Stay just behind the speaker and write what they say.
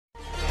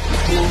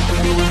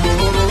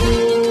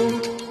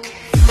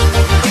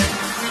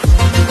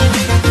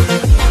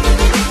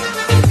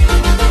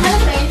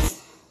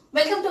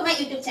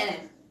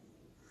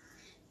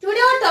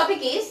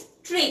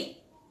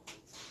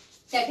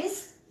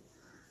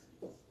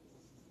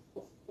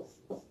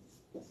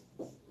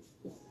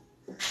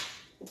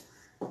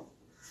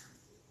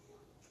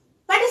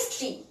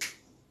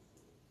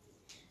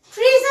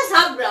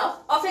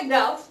a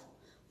graph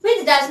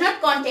which does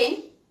not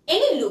contain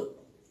any loop.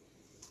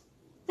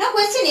 Now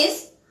question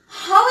is,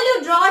 how will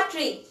you draw a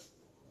tree?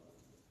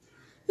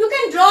 You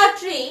can draw a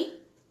tree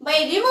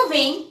by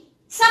removing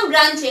some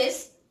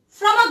branches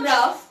from a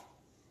graph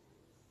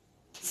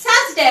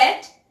such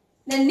that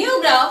the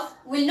new graph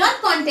will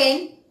not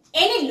contain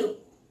any loop.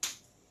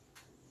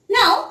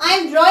 Now I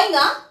am drawing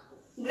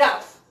a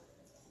graph.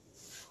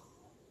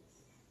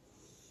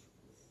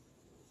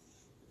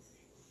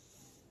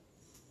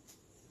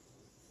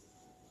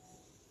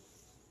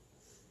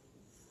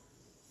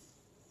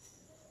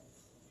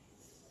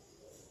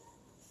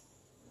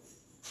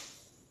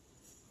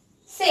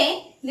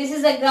 Say this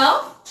is a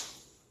graph.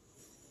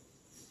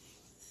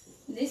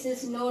 This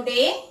is node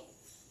A.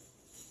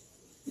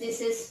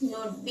 This is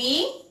node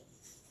B.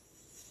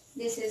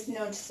 This is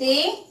node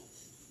C.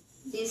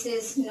 This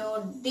is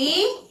node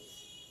D.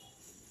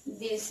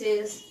 This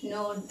is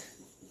node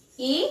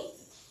E.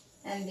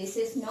 And this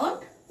is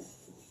node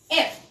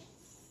F.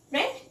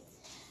 Right?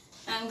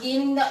 I am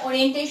giving the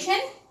orientation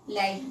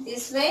like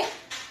this way.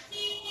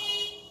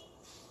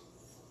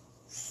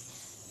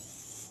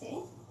 Say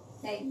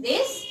like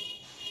this.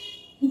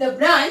 The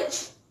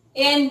branch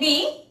A and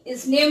B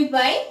is named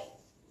by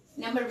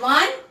number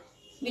 1,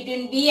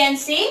 between B and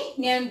C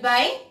named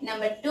by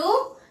number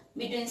 2,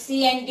 between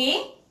C and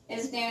D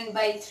is named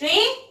by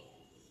 3,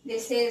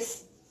 this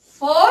is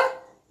 4,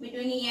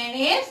 between E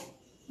and F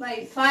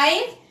by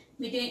 5,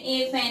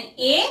 between F and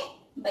A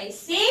by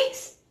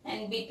 6,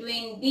 and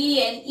between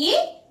B and E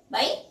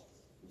by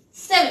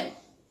 7.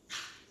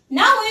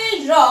 Now we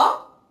will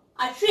draw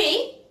a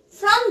tree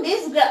from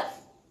this graph.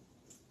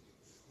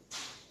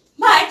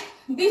 But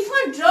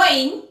before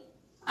drawing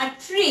a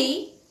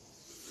tree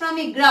from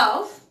a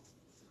graph,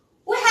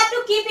 we have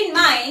to keep in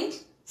mind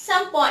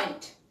some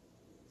point.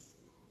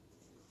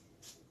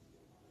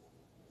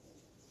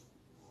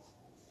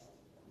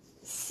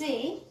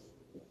 Say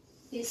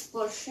this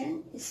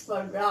portion is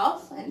for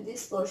graph and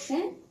this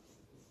portion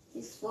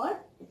is for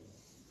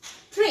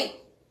tree.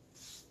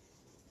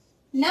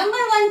 Number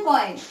 1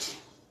 point.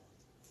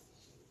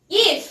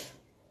 If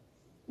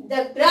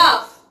the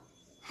graph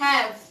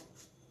have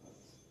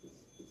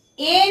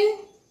n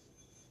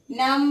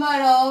number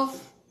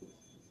of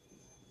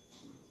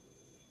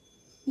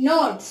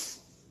nodes,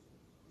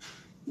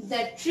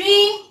 the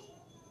tree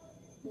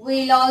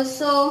will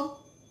also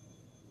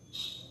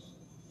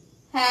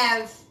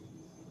have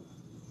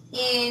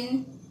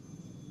n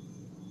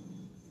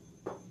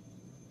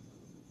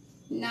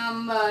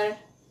number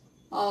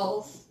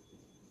of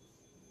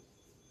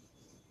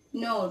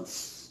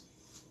nodes,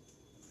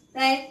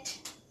 right?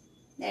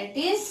 That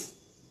is,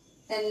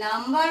 the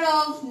number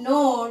of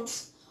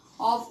nodes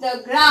of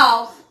the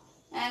graph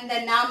and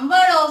the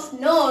number of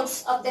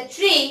nodes of the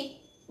tree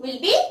will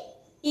be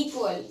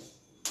equal,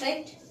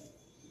 right?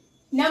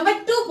 Number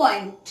 2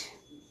 point.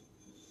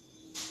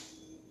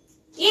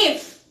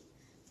 If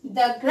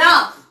the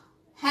graph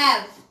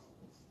have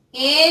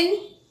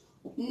n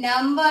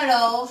number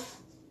of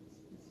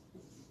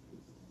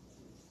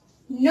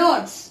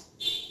nodes,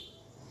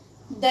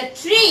 the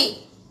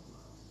tree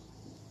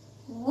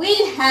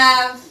will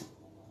have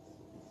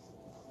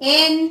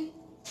n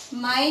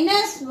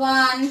minus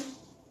 1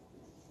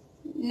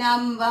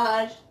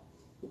 number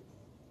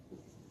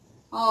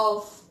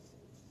of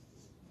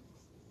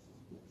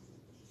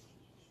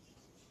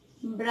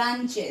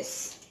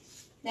branches.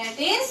 That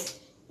is,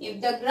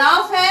 if the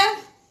graph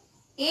have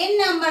n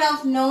number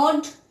of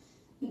node,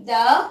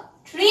 the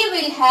tree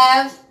will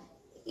have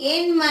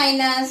n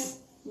minus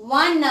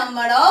 1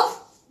 number of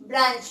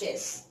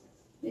branches.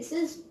 This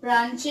is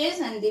branches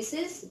and this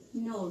is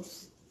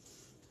nodes,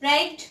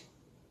 right?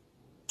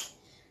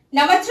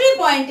 Number 3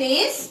 point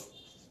is,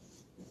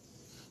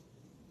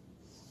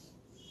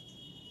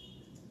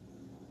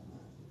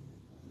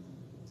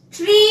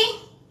 tree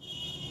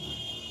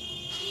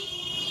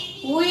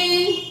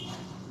will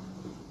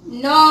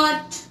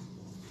not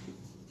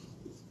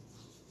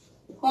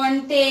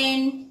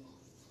contain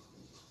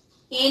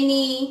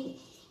any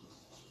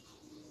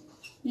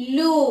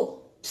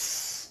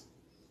loops.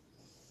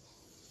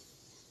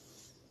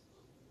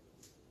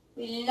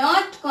 Will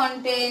not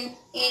contain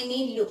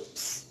any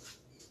loops.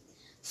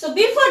 So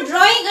before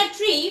drawing a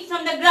tree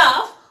from the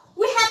graph,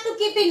 we have to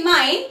keep in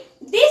mind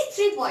these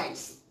 3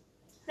 points,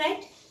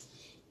 right?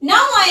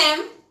 Now I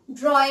am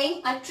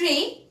drawing a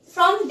tree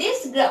from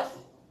this graph.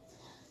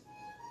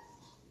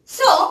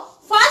 So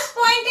first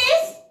point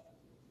is,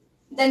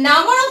 the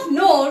number of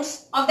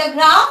nodes of the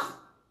graph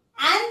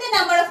and the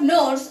number of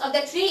nodes of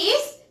the tree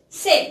is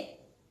same.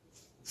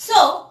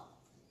 So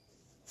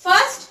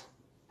first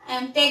I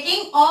am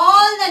taking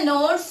all the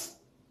nodes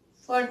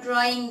for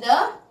drawing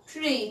the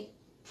tree.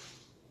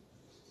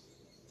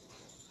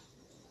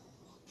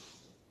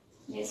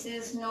 This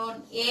is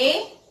node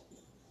A,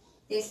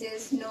 this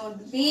is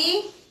node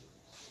B,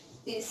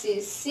 this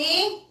is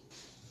C,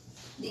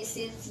 this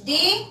is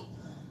D,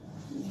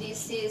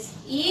 this is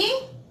E,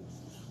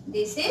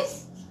 this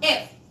is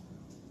F.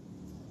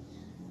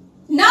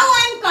 Now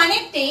I am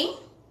connecting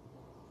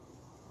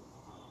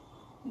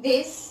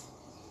this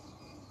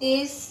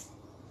this,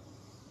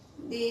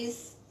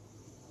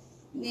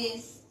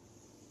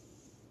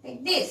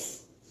 like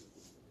this.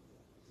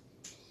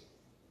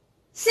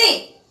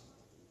 See,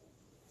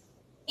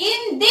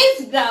 in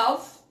this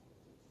graph,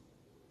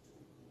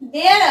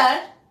 there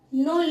are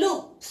no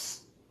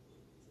loops,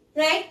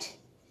 right?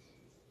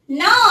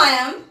 Now I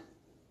am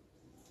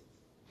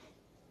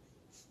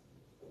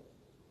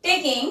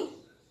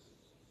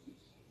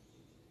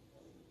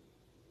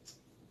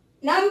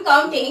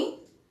counting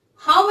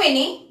how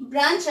many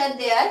branches are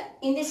there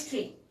in this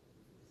tree.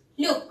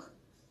 Look,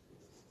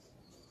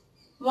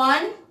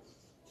 1,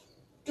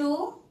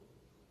 2,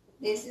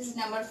 this is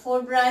number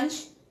 4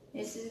 branch,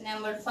 this is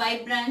number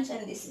 5 branch,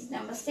 and this is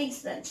number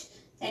 6 branch.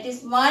 That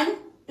is 1,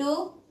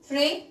 2,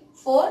 3,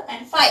 4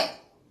 and 5.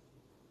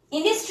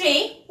 In this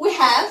tree, we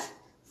have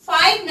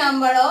 5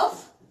 number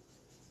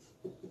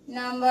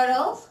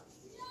of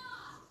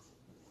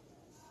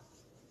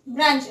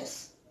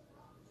branches.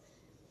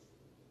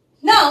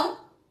 Now,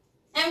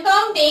 I am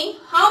counting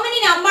how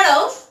many number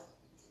of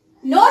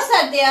nodes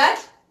are there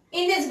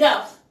in this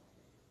graph.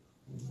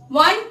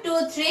 1,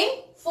 2,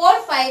 3,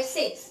 4, 5,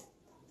 6.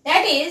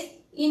 That is,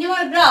 in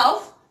our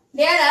graph,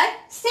 there are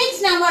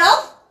 6 number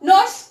of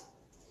nodes,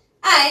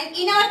 and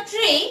in our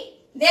tree,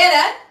 there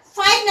are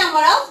 5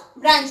 number of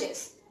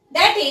branches.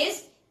 That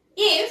is,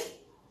 if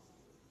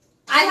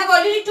I have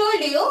already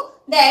told you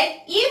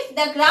that if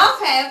the graph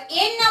have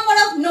n number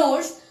of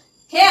nodes,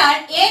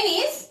 here n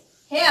is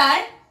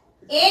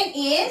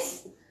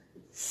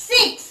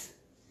 6.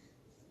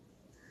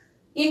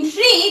 In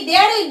tree,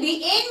 there will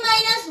be n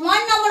minus 1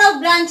 number of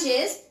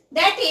branches.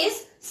 That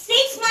is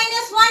 6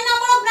 minus 1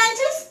 number of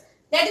branches.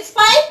 That is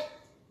 5.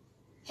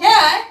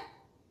 Here,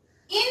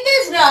 in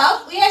this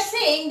graph, we are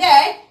saying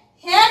that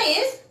here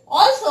is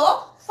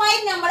also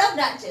 5 number of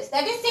branches.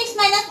 That is 6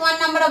 minus 1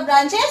 number of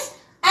branches.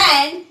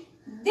 And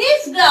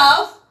this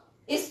graph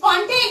is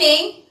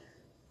containing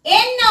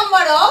n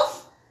number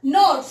of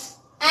nodes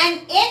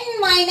and n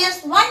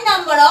minus 1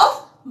 number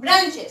of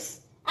branches.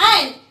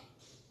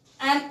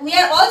 And we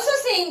are also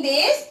saying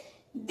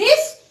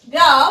this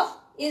graph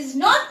is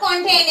not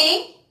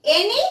containing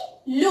any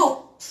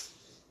loops.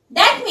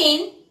 That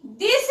means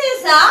this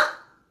is a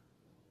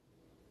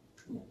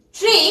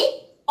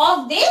tree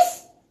of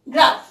this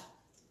graph,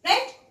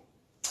 right?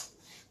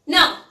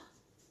 Now,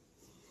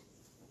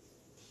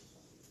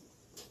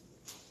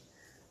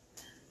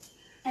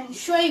 I am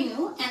showing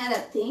you another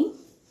thing.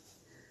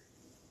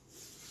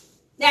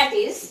 That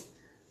is,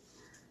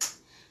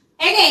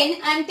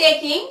 again I am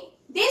taking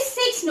these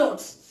 6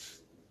 nodes.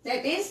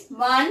 That is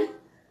 1,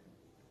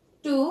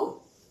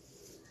 2,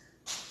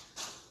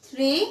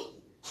 3,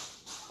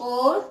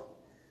 4,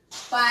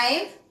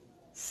 5,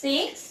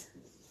 6.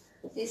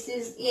 This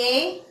is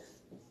A,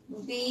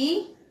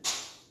 B,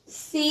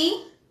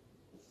 C,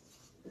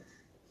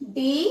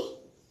 D,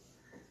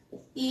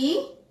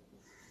 E,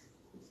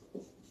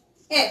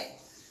 F.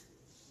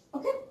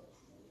 Okay.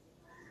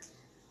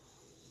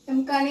 I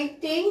am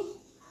connecting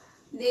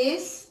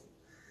this,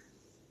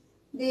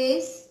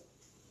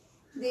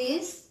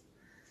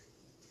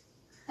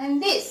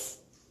 and this.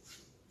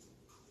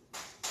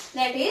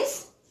 That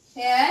is,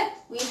 here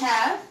we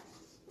have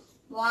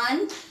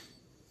 1,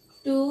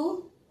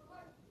 2,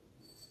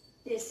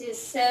 this is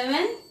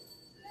 7,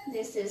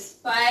 this is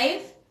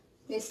 5,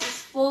 this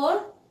is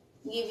 4,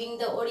 giving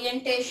the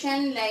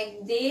orientation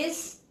like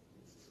this.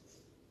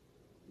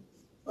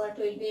 What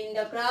will be in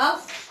the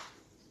graph?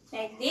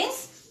 Like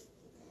this.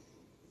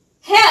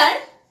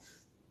 Here,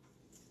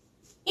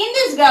 in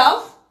this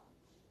graph,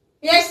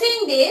 we are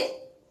seeing this,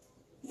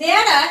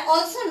 there are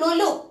also no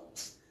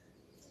loops,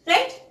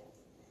 right?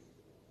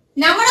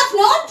 Number of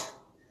node,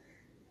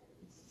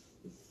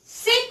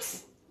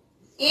 6,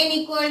 n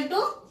equal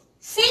to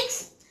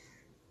 6,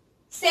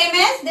 same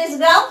as this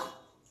graph.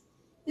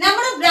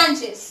 Number of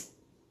branches,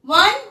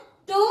 1,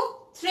 2,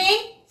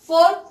 3,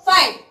 4,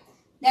 5.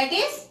 That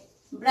is,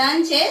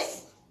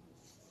 branches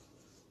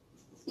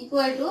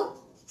equal to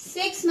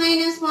 6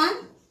 minus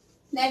 1,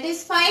 that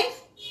is 5.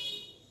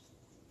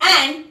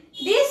 And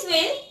this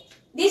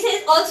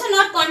is also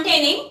not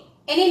containing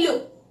any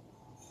loop.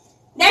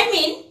 That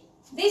means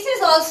this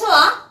is also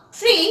a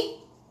tree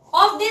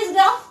of this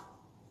graph,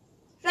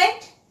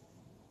 right?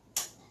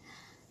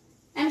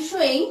 I am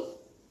showing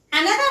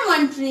another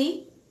one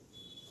tree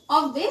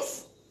of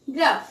this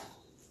graph,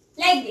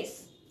 like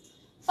this.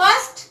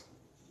 First,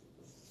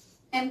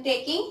 I am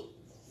taking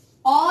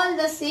all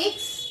the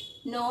 6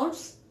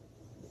 nodes,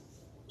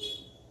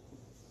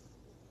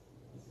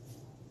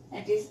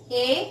 that is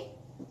A,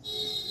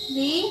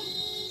 B,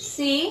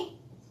 C,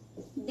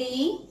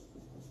 D,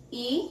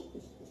 E,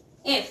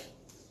 F,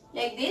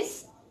 like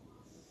this,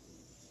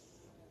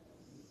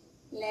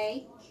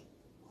 like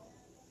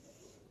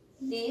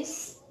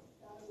this,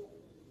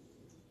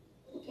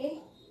 okay.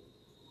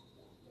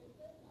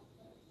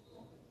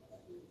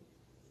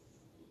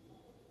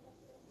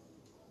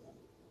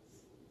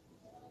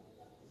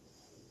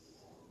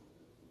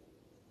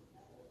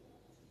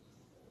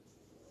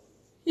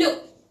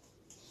 Look,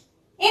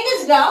 in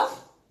this graph,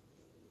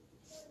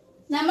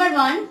 number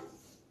 1,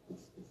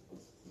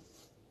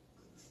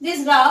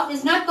 this graph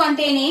is not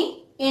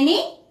containing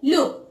any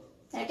loop.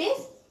 That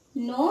is,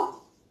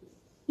 no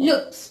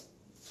loops.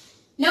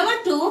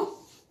 Number 2,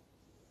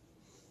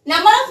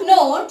 number of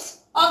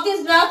nodes of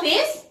this graph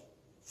is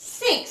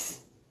 6.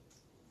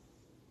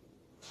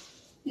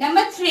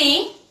 Number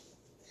 3,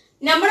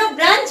 number of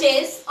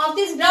branches of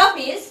this graph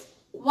is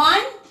 1,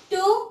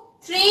 2,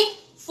 3,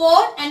 4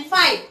 and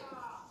 5.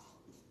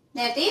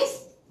 That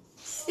is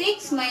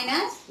 6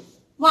 minus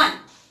 1.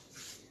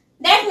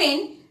 That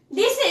means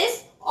this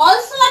is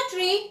also a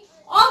tree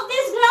of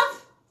this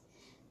graph.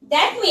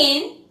 That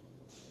means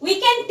we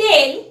can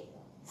tell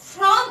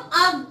from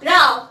a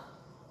graph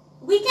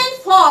we can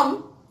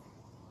form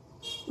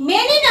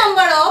many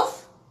number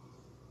of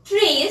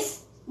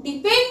trees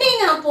depending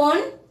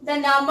upon the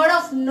number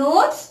of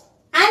nodes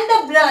and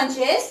the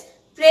branches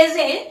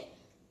present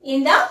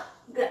in the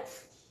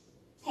graph.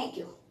 Thank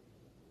you.